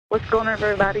What's going on,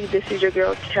 everybody? This is your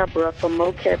girl, Kebra from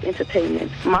Mocap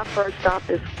Entertainment. My first stop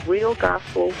is Real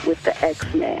Gospel with the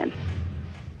X-Man.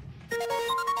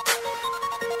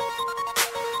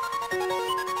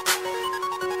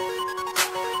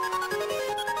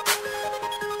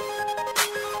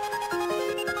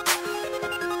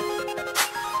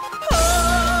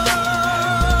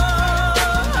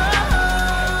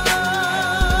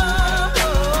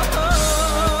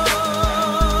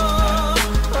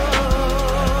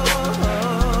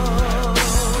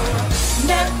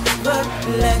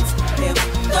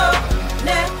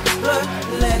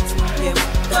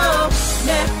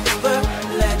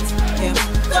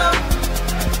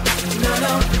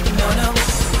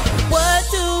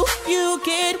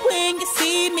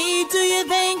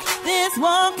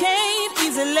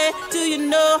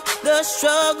 The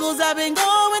struggles I've been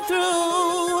going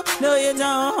through. No, you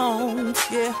don't.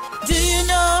 Yeah. Do you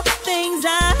know things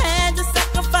I had to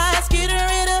sacrifice, getting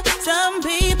rid of some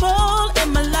people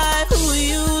in my life who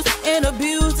use and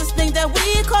abuse this thing that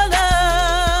we call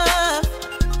love?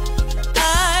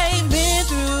 I've been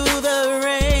through the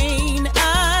rain,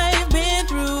 I've been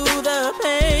through the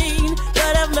pain,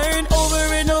 but I've learned over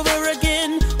and over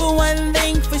again. But one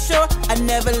thing for sure, I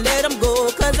never let them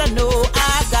go, 'cause I know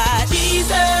I got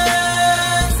Jesus.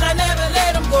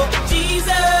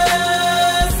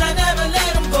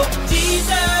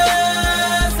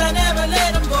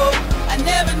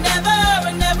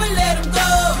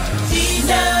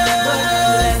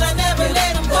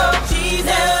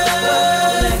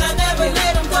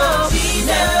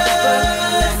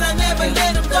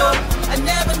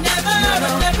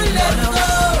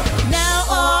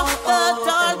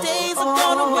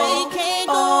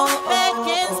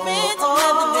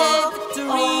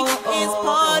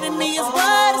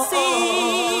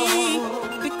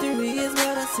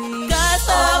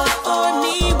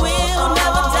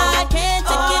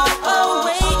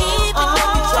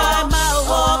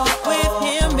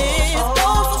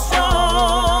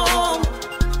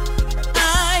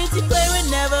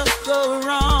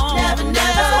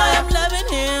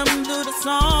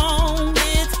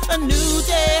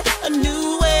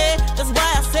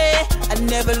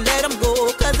 Never let them go,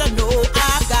 'cause I know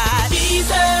I got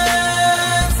Jesus.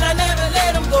 I never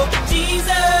let them go. Jesus,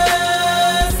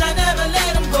 I never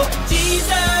let them go.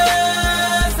 Jesus,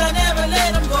 I never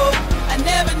let them go. I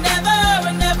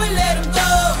never let them go.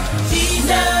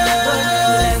 Jesus,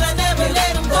 I never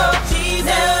let them go.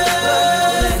 Jesus,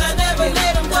 I never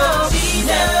let them go.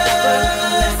 Jesus,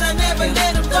 I never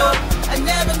let them go. I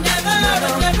never let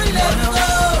them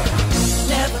go.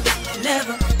 Never let them go.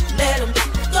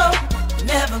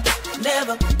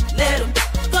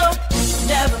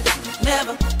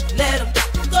 Never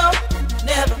let him go.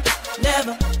 Never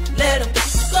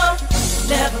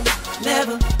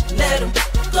let him go. Never let him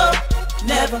go.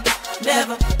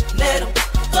 Never let him go. Never let him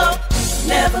go.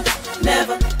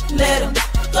 Never let him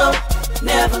go.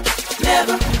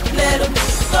 Never let him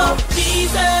go.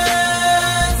 Jesus,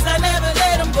 I never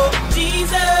let him go.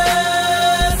 Jesus,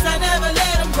 I never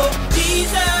let him go.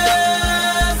 Jesus,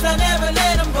 I never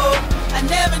let him go. I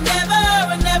never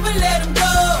let him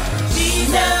go.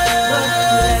 Jesus,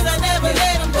 I never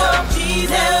let him go.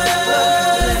 Jesus,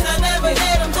 I never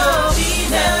let him go.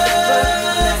 Jesus,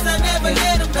 I never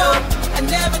let him go. I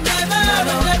never let him go.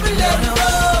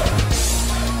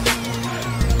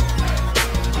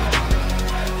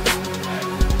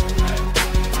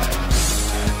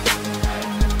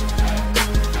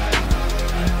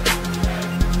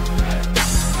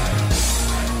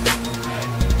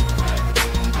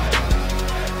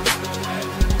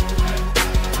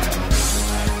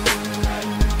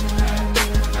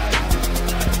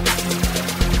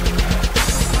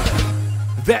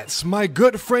 That's my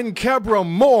good friend Kebra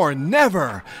Moore.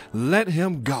 Never let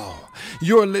him go.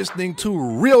 You're listening to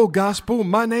Real Gospel.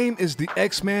 My name is the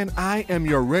X-Man. I am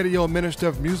your radio minister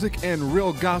of music, and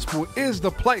Real Gospel is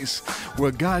the place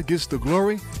where God gets the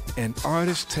glory and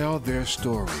artists tell their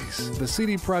stories. The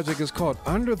CD project is called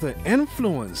Under the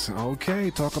Influence.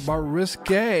 Okay, talk about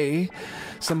risque.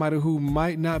 Somebody who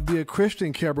might not be a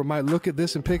Christian, Kebra, might look at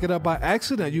this and pick it up by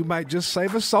accident. You might just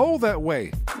save a soul that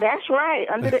way. That's right,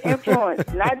 under the influence.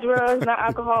 Not drugs, not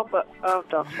alcohol, but of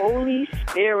the Holy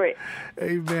Spirit.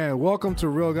 Amen. Welcome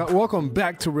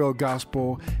back to Real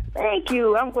Gospel. Thank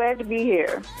you. I'm glad to be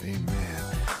here. Amen.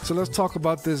 So let's talk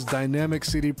about this dynamic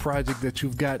CD project that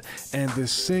you've got and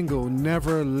this single,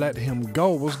 Never Let Him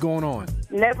Go. What's going on?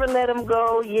 Never Let Him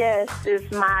Go, yes, is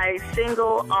my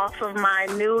single off of my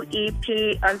new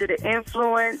EP, Under the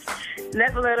Influence.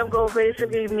 Never Let Him Go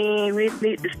basically means we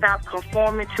need to stop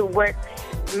conforming to what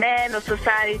man or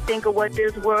society think of what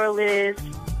this world is.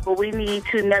 but we need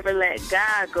to never let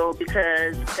God go,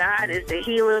 because God is the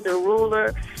healer, the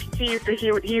ruler. He's the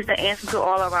healer. He's the answer to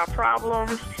all of our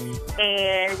problems,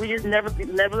 and we just never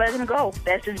let him go.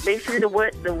 That's just basically the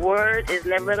word is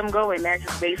never let him go, and that's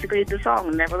just basically the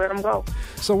song, never let him go.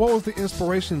 So what was the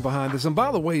inspiration behind this? And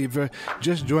by the way, if you're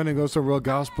just joining us to Real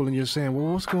Gospel and you're saying,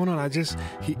 well, what's going on?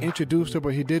 He introduced her,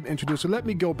 but he didn't introduce her. Let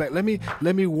me go back. Let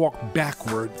me walk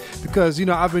backward, because, you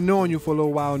know, I've been knowing you for a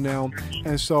little while now.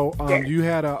 And so you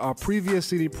had a previous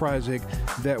CD project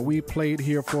that we played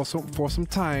here for some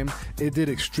time. It did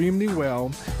extremely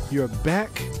well. You're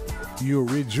back. You're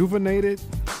rejuvenated.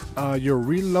 You're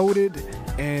reloaded.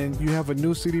 And you have a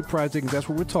new CD project, and that's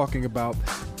what we're talking about.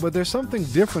 But there's something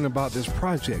different about this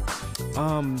project.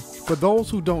 For those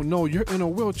who don't know, you're in a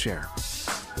wheelchair.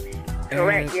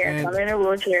 Correct, yes, I'm in a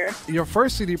wheelchair. Your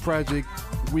first CD project,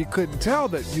 we couldn't tell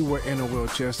that you were in a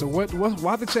wheelchair. So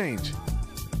why the change?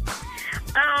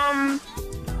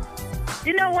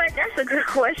 You know what? That's a good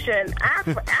question. I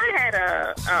had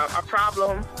a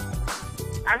problem.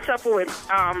 I suffer with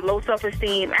low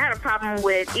self-esteem. I had a problem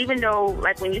with, even though,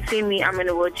 like, when you see me, I'm in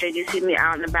a wheelchair, you see me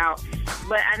out and about,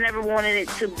 but I never wanted it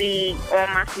to be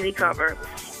on my CD cover.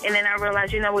 And then I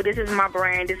realized, you know what, this is my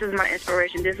brand, this is my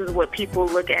inspiration, this is what people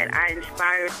look at. I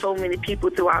inspire so many people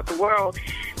throughout the world,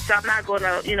 so I'm not going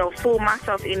to, you know, fool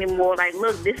myself anymore. Like,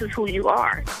 look, this is who you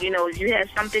are. You know, you had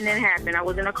something that happened. I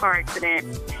was in a car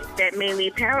accident that made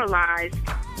me paralyzed,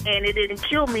 and it didn't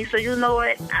kill me. So you know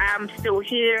what? I'm still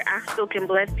here. I still can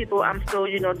bless people. I'm still,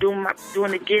 you know, doing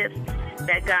the gifts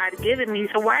that God given me.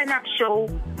 So why not show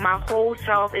my whole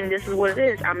self? And this is what it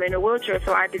is. I'm in a wheelchair,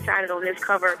 so I decided on this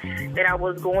cover that I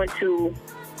was going to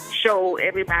show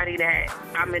everybody that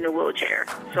I'm in a wheelchair.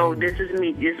 So this is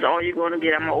me. This is all you're going to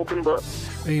get. I'm an open book.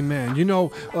 Amen. You know,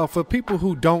 for people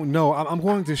who don't know, I'm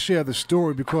going to share the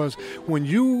story, because when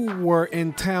you were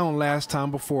in town last time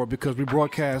before, because we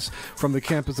broadcast from the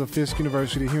campus of Fisk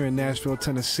University here in Nashville,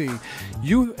 Tennessee,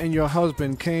 you and your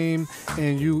husband came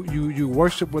and you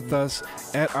worshiped with us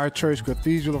at our church,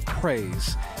 Cathedral of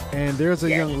Praise. And there's a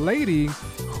young lady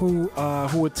who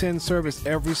attends service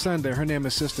every Sunday. Her name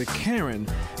is Sister Karen,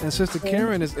 and Sister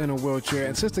Karen is in a wheelchair,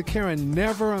 and Sister Karen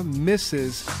never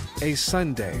misses a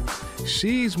Sunday.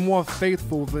 She's more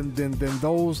faithful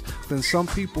than some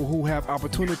people who have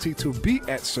opportunity to be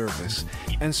at service.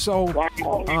 And so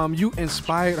you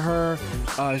inspired her.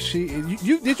 Did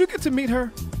you get to meet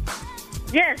her?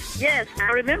 Yes,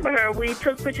 I remember her. We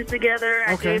took pictures together.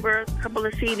 I gave her a couple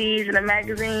of CDs and the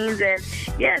magazines, and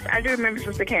yes, I do remember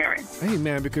Sister Karen. Hey,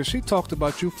 man, because she talked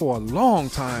about you for a long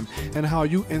time and how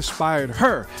you inspired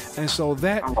her, and so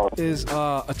that is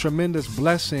a tremendous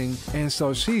blessing. And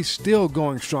so she's still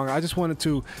going strong. I just wanted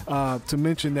to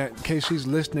mention that in case she's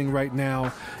listening right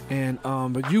now. And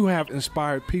but you have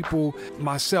inspired people,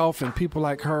 myself, and people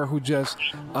like her who just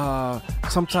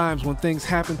sometimes when things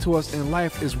happen to us in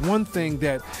life, is one thing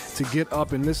that to get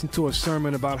up and listen to a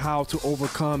sermon about how to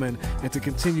overcome and to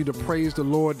continue to praise the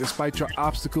Lord despite your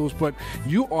obstacles, but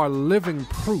you are living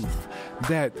proof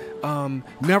that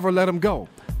never let them go.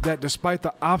 That despite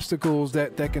the obstacles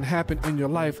that can happen in your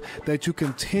life, that you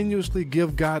continuously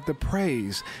give God the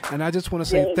praise. And I just want to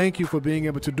say thank you for being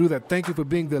able to do that. Thank you for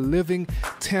being the living,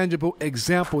 tangible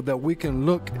example that we can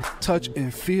look, touch,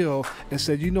 and feel and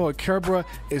say, you know what, Kebra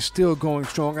is still going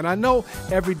strong. And I know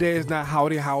every day is not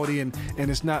howdy and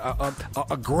it's not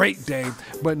a great day,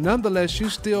 but nonetheless, you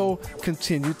still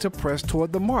continue to press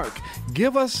toward the mark.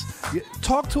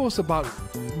 Talk to us about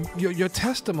your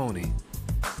testimony.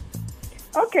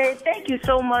 Okay, thank you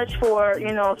so much for,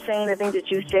 saying the things that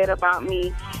you said about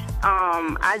me.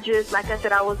 Like I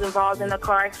said, I was involved in a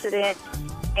car accident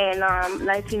in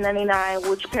 1999,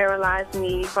 which paralyzed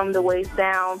me from the waist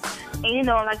down. And,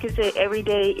 like you said, every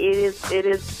day it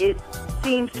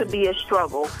seems to be a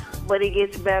struggle, but it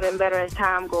gets better and better as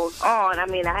time goes on. I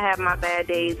mean, I have my bad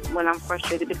days when I'm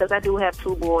frustrated because I do have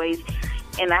 2 boys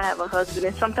and I have a husband,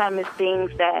 and sometimes it's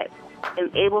things that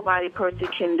an able-bodied person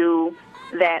can do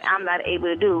that I'm not able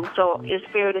to do. So it's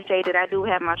fair to say that I do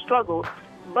have my struggles.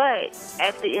 But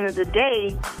at the end of the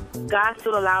day, God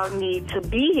still allowed me to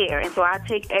be here. And so I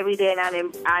take every day and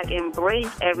I embrace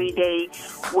every day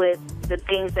with the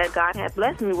things that God has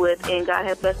blessed me with. And God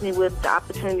has blessed me with the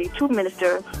opportunity to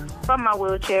minister from my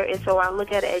wheelchair. And so I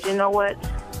look at it as, you know what?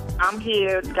 I'm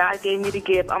here. God gave me the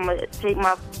gift. I'm going to take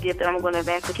my gift and I'm going to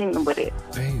advance the kingdom with it.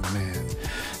 Amen.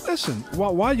 Listen,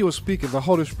 while you were speaking, the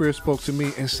Holy Spirit spoke to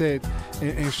me and said,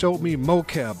 and showed me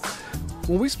mocap.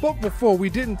 When we spoke before, we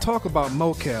didn't talk about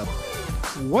mocap.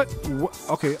 What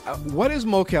is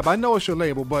mocap? I know it's your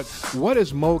label, but what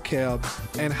is mocap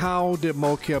and how did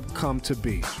mocap come to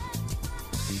be?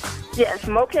 Yes,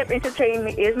 Mocap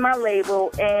Entertainment is my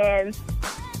label, and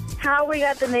how we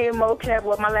got the name Mocap,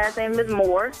 well, my last name is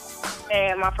Moore,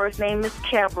 and my first name is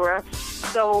Kebra.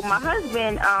 So my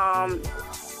husband,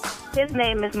 his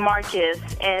name is Marcus,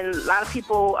 and a lot of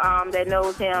people that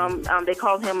knows him, they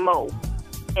call him Mo.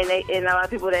 And a lot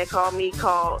of people that call me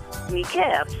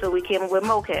Keb, so we came up with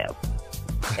Mocap.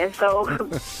 And so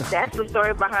that's the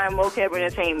story behind Mocap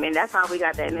Entertainment. That's how we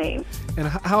got that name. And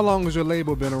how long has your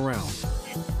label been around?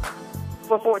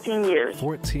 For 14 years.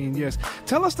 14 years.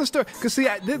 Tell us the story. Because, see,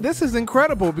 this is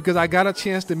incredible because I got a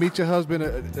chance to meet your husband,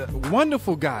 a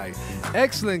wonderful guy,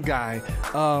 excellent guy,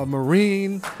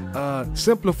 Marine,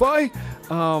 Simplify.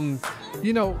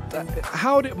 You know,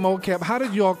 how did Mocap, how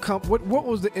did y'all come, what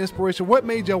was the inspiration? What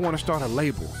made y'all want to start a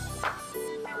label?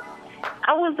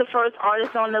 I was the first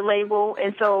artist on the label,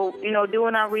 and so, you know,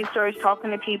 doing our research,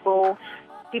 talking to people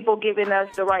giving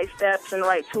us the right steps and the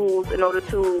right tools in order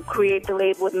to create the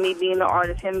label, with me being the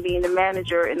artist, him being the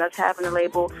manager, and us having the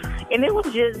label. And it was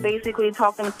just basically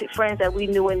talking to friends that we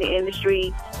knew in the industry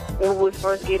when we was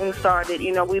first getting started.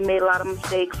 You know, we made a lot of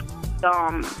mistakes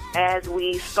as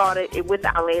we started with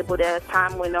our label. As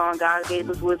time went on, God gave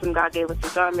us wisdom, God gave us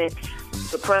discernment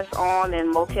to press on,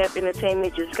 and Mocap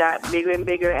Entertainment just got bigger and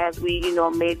bigger as we, you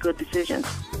know, made good decisions.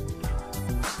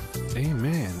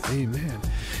 Amen. Amen.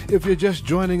 If you're just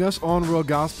joining us on Real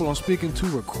Gospel, I'm speaking to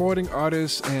recording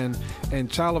artist and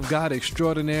child of God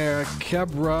extraordinaire,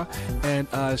 Kebra,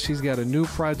 and she's got a new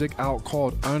project out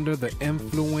called Under the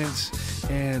Influence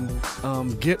and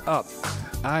Get Up.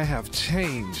 I Have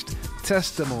Changed.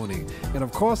 Testimony. And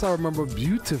of course, I remember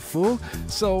Beautiful.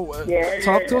 So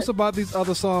talk to us about these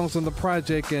other songs on the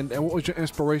project and what was your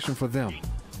inspiration for them?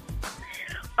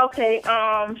 Okay,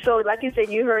 so like you said,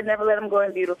 you heard Never Let Them Go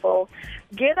and Beautiful.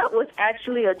 Get Up was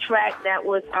actually a track that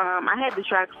was, I had the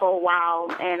track for a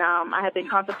while, and I had been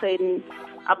contemplating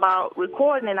about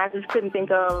recording, and I just couldn't think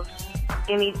of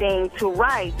anything to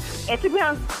write. And to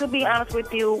be honest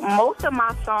with you, most of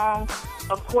my songs,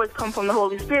 of course, come from the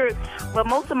Holy Spirit, but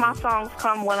most of my songs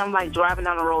come when I'm like driving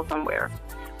down the road somewhere,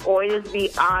 or it just be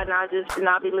odd, and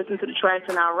I'll be listening to the tracks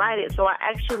and I'll write it. So I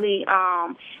actually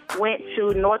went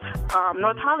to North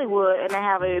Hollywood, and I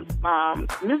have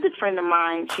a music friend of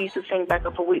mine. She used to sing back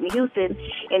up for Whitney Houston,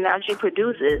 and now she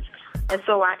produces. And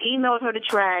so I emailed her the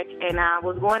track, and I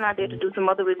was going out there to do some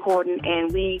other recording,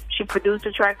 and she produced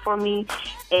the track for me,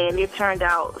 and it turned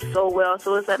out so well.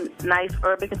 So it's a nice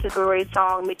urban contemporary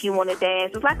song, make you want to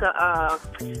dance. It's like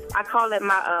I call it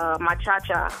my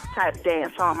cha-cha type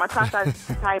dance song, my cha-cha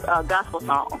type gospel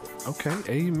song. Okay,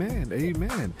 amen,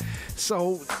 amen.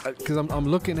 So, because I'm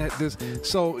looking at this,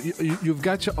 so you've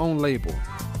got your own label.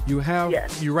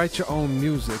 You write your own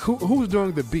music. Who's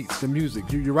doing the beats, the music?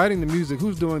 You're writing the music.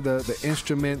 Who's doing the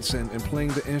instruments and playing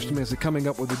the instruments and coming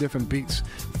up with the different beats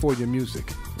for your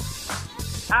music?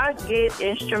 I get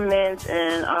instruments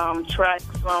and tracks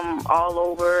from all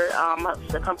over.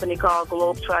 It's a company called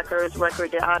Globe Trackers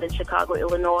Record. They're out in Chicago,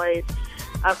 Illinois.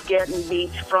 I've gotten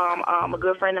beats from a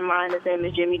good friend of mine. His name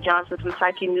is Jimmy Johnson from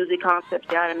Psyche Music Concepts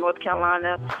down in North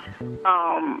Carolina.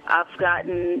 I've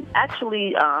gotten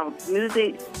actually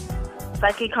music,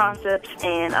 Psyche Concepts,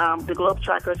 and the Globe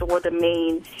Trackers were the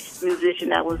main musician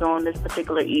that was on this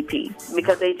particular EP,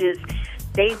 because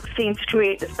they seem to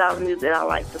create the style of music that I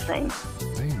like to sing.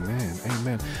 Amen,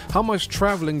 amen. How much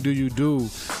traveling do you do?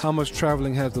 How much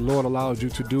traveling has the Lord allowed you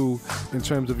to do in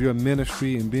terms of your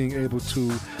ministry and being able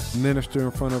to minister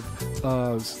in front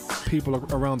of people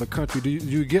around the country? Do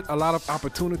you get a lot of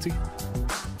opportunity?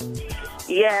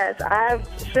 Yes,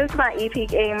 since my EP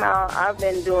came out, I've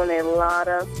been doing a lot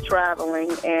of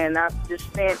traveling, and I've just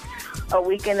spent a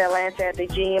week in Atlanta at the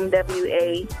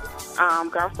GMWA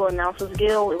Gospel Announcers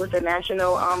Guild. It was the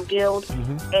national guild.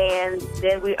 Mm-hmm. And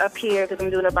then we're up here because I'm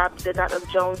doing about the Dr.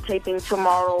 Jones taping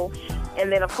tomorrow.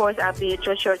 And then, of course, I'll be at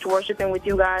your church worshiping with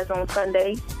you guys on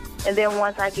Sunday. And then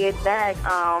once I get back,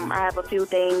 I have a few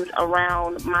things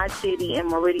around my city in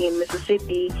Meridian,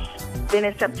 Mississippi. Then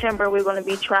in September, we're going to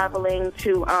be traveling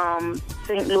to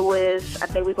St. Louis. I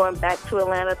think we're going back to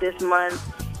Atlanta this month.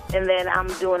 And then I'm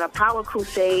doing a power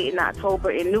crusade in October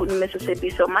in Newton, Mississippi.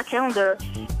 So my calendar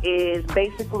is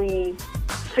basically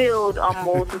filled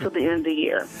almost until the end of the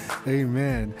year.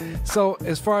 Amen. So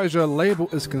as far as your label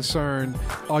is concerned,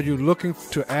 are you looking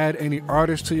to add any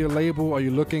artists to your label? Are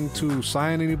you looking to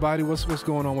sign anybody? What's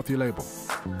going on with your label?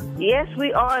 Yes,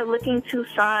 we are looking to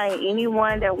sign.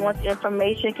 Anyone that wants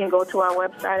information can go to our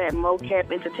website at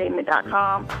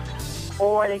mocapentertainment.com.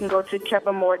 or they can go to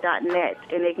KebraMoore.net,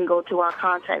 and they can go to our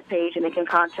contact page, and they can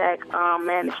contact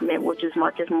management, which is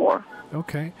Marcus Moore.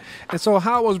 Okay. And so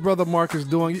how was Brother Marcus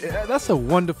doing? That's a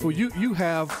wonderful, you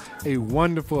have a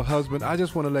wonderful husband. I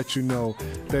just want to let you know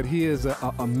that he is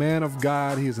a man of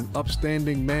God. He is an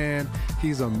upstanding man.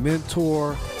 He's a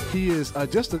mentor. He is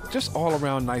just all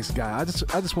around nice guy. I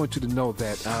just want you to know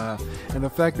that. And the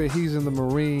fact that he's in the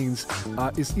Marines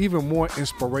is even more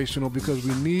inspirational, because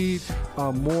we need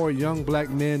more young black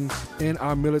men in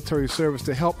our military service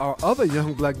to help our other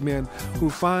young black men who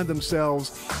find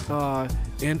themselves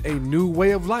in a new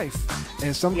way of life.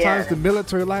 And sometimes the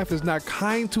military life is not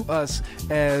kind to us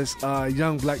as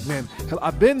young black men.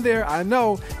 I've been there, I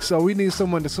know, so we need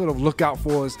someone to sort of look out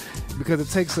for us, because it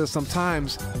takes us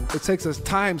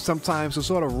time sometimes to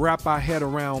sort of wrap our head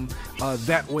around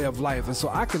that way of life. And so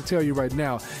I can tell you right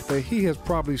now that he has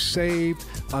probably saved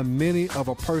many of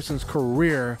a person's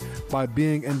career by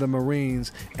being in the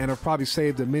Marines, and have probably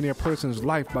saved many a person's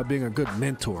life by being a good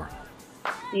mentor.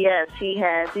 Yes, he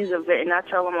has. And I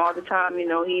tell him all the time,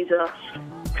 he's a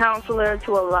counselor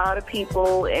to a lot of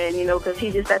people, and, because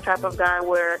he's just that type of guy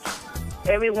where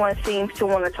everyone seems to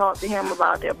want to talk to him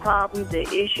about their problems, their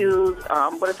issues,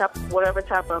 whatever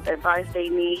type of advice they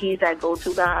need. He's that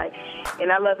go-to guy.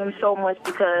 And I love him so much,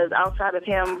 because outside of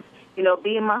him,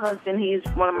 being my husband, he's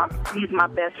my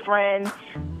best friend,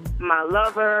 my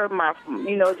lover,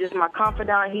 just my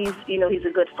confidant. He's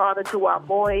a good father to our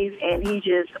boys, and he's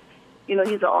an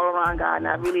all-around guy, and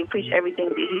I really appreciate everything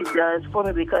that he does for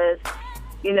me, because,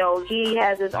 he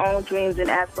has his own dreams and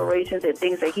aspirations and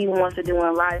things that he wants to do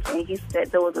in life, and he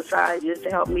set those aside just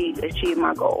to help me achieve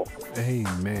my goal.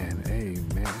 Amen.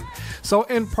 Amen. So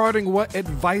in parting, what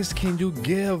advice can you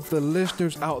give the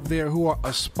listeners out there who are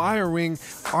aspiring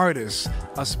artists,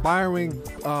 aspiring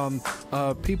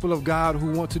people of God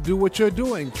who want to do what you're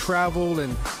doing, travel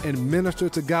and minister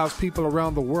to God's people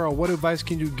around the world? What advice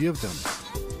can you give them?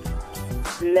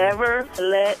 Never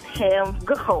let him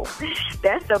go.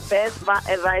 That's the best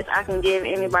advice I can give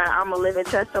anybody. I'm a living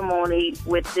testimony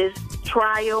with this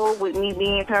trial, with me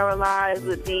being paralyzed,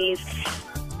 with these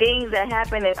things that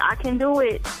happen. If I can do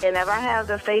it, and if I have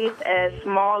the faith as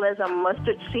small as a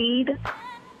mustard seed,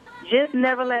 just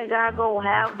never let God go.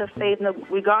 Have the faith,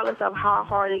 regardless of how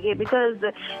hard it gets, because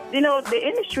the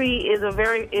industry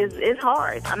is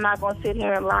hard. I'm not going to sit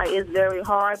here and lie. It's very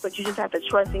hard, but you just have to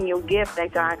trust in your gift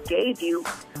that God gave you,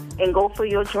 and go for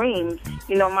your dreams.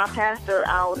 My pastor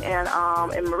out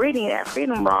in Meridian at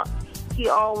Freedom Rock, he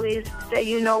always say,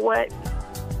 you know what?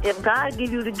 If God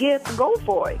gives you the gift, go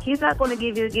for it. He's not going to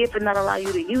give you the gift and not allow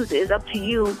you to use it. It's up to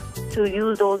you to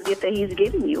use those gifts that he's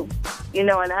given you. And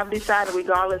I've decided,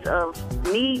 regardless of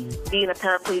me being a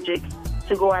paraplegic,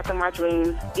 to go after my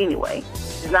dreams anyway.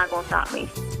 It's not going to stop me.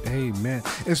 Amen.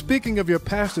 And speaking of your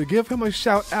pastor, give him a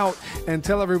shout out and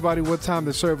tell everybody what time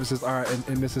the services are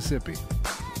in Mississippi.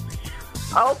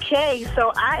 Okay,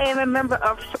 so I am a member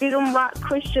of Freedom Rock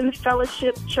Christian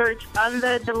Fellowship Church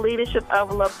under the leadership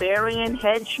of Liberian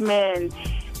Hedgeman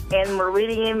in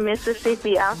Meridian,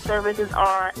 Mississippi. Our services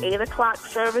are 8 o'clock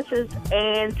services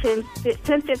and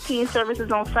 10:15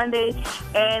 services on Sunday,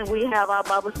 and we have our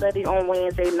Bible study on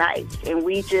Wednesday nights. And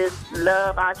we just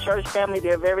love our church family.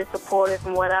 They're very supportive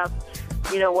in what I'm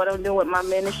doing with my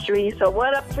ministry. So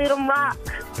what up, Freedom Rock?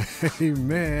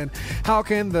 Amen. How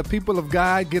can the people of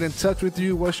God get in touch with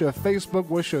you? What's your Facebook?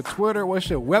 What's your Twitter? What's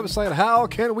your website? How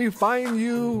can we find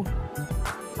you?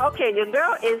 Okay, your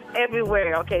girl is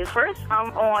everywhere. Okay, first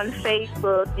I'm on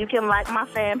Facebook. You can like my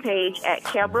fan page at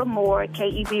Kebra Moore,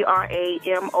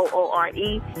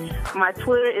 KebraMoore. My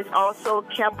Twitter is also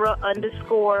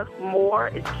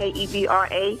Kebra_Moore. It's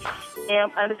KebraM_Moore.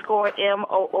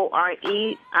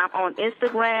 I'm on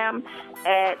Instagram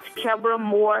at Kebra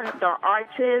Moore, the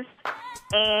artist.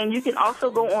 And you can also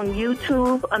go on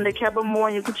YouTube under Kebra Moore,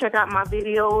 and you can check out my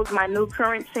videos. My new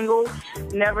current single,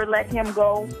 Never Let Him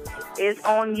Go, is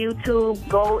on YouTube.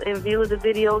 Go and view the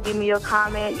video. Give me a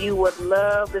comment. You would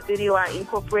love the video. I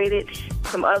incorporated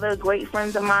some other great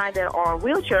friends of mine that are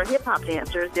wheelchair hip-hop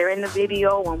dancers. They're in the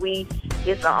video, and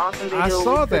it's an awesome video. I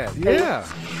saw that, yeah.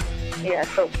 Yeah,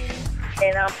 so...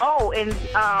 And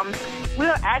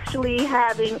we're actually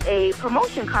having a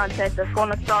promotion contest that's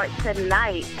going to start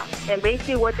tonight. And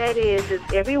basically what that is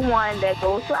everyone that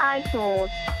goes to iTunes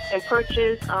and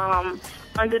purchase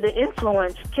Under the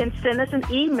Influence can send us an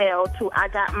email to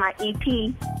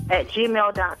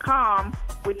igotmyep@gmail.com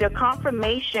with your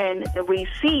confirmation, the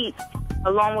receipt,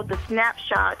 along with the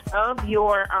snapshot of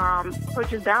your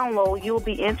purchase download. You'll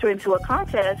be entered into a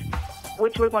contest,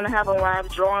 which we're going to have a live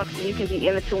drawing, so you can be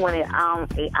entered to win an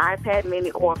iPad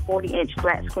mini or a 40-inch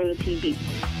flat screen TV.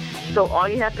 So all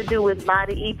you have to do is buy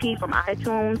the EP from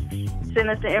iTunes, send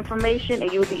us the information,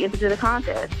 and you'll be entered to the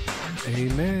contest.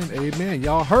 Amen. Amen.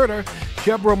 Y'all heard her.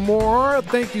 Kebra Moore,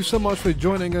 thank you so much for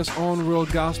joining us on Real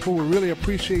Gospel. We really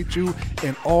appreciate you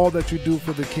and all that you do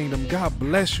for the kingdom. God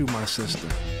bless you, my sister.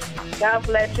 God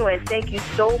bless you, and thank you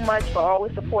so much for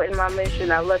always supporting my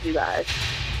mission. I love you guys.